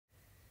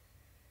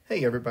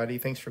Hey everybody,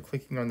 thanks for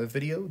clicking on the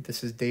video.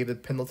 This is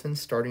David Pendleton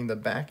starting the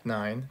back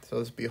nine. So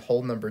this will be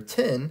hole number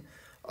 10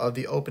 of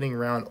the opening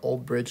round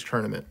Old Bridge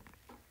tournament.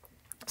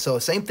 So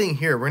same thing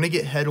here, we're going to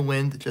get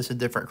headwind, just a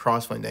different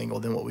crosswind angle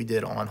than what we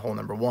did on hole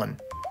number 1.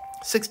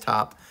 6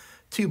 top,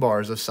 2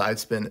 bars of side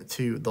spin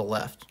to the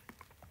left.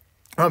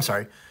 Oh, I'm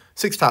sorry,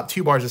 6 top,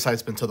 2 bars of side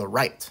spin to the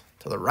right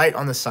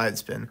on the side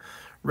spin.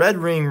 Red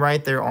ring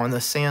right there on the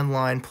sand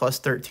line, plus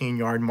 13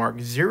 yard mark,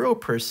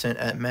 0%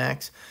 at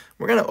max.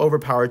 We're going to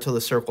overpower till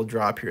the circle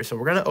drop here. So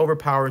we're going to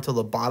overpower till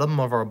the bottom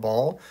of our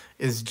ball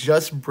is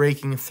just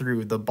breaking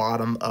through the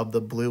bottom of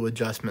the blue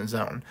adjustment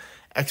zone.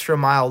 Extra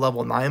mile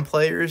level 9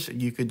 players,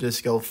 you could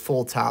just go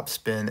full top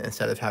spin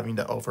instead of having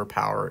to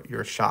overpower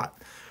your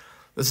shot.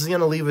 This is going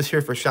to leave us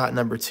here for shot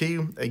number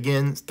 2.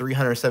 Again,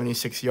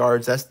 376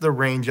 yards. That's the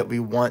range that we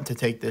want to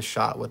take this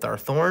shot with our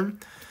thorn.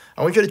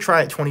 I want you to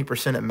try it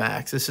 20% at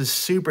max. This is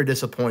super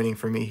disappointing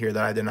for me here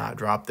that I did not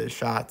drop this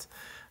shot.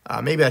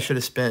 Maybe I should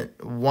have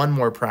spent one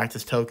more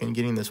practice token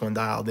getting this one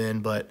dialed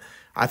in, but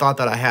I thought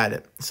that I had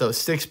it. So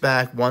 6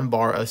 back, 1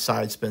 bar of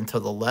side spin to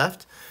the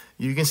left.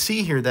 You can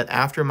see here that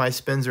after my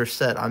spins are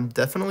set, I'm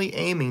definitely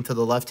aiming to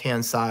the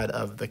left-hand side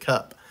of the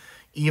cup,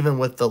 even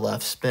with the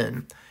left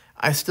spin.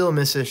 I still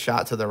miss this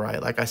shot to the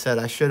right. Like I said,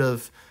 I should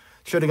have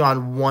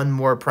gone one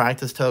more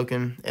practice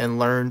token and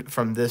learned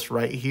from this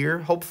right here,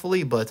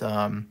 hopefully, but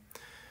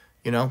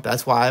you know,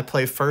 that's why I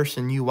play first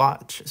and you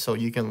watch, so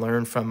you can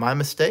learn from my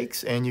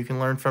mistakes and you can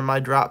learn from my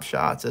drop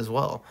shots as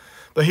well.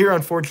 But here,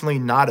 unfortunately,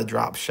 not a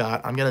drop shot.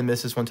 I'm going to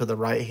miss this one to the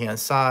right-hand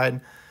side,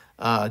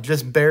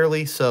 just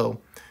barely, so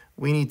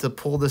we need to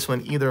pull this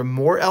one either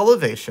more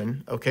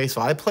elevation, okay,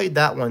 so I played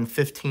that one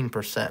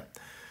 15%.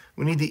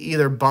 We need to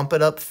either bump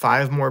it up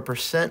 5 more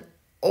percent,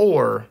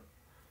 or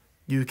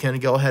you can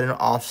go ahead and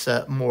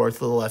offset more to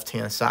the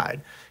left-hand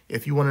side.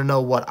 If you want to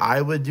know what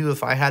I would do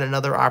if I had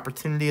another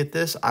opportunity at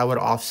this, I would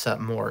offset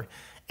more.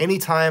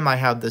 Anytime I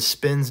have the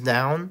spins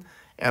down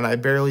and I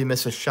barely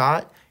miss a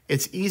shot,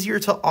 it's easier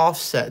to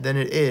offset than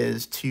it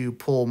is to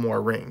pull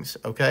more rings,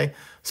 okay?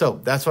 So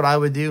that's what I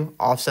would do,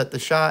 offset the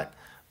shot,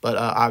 but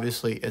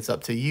obviously it's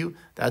up to you.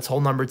 That's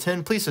hole number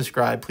 10. Please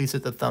subscribe, please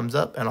hit the thumbs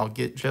up, and I'll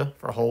get you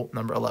for hole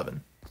number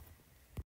 11.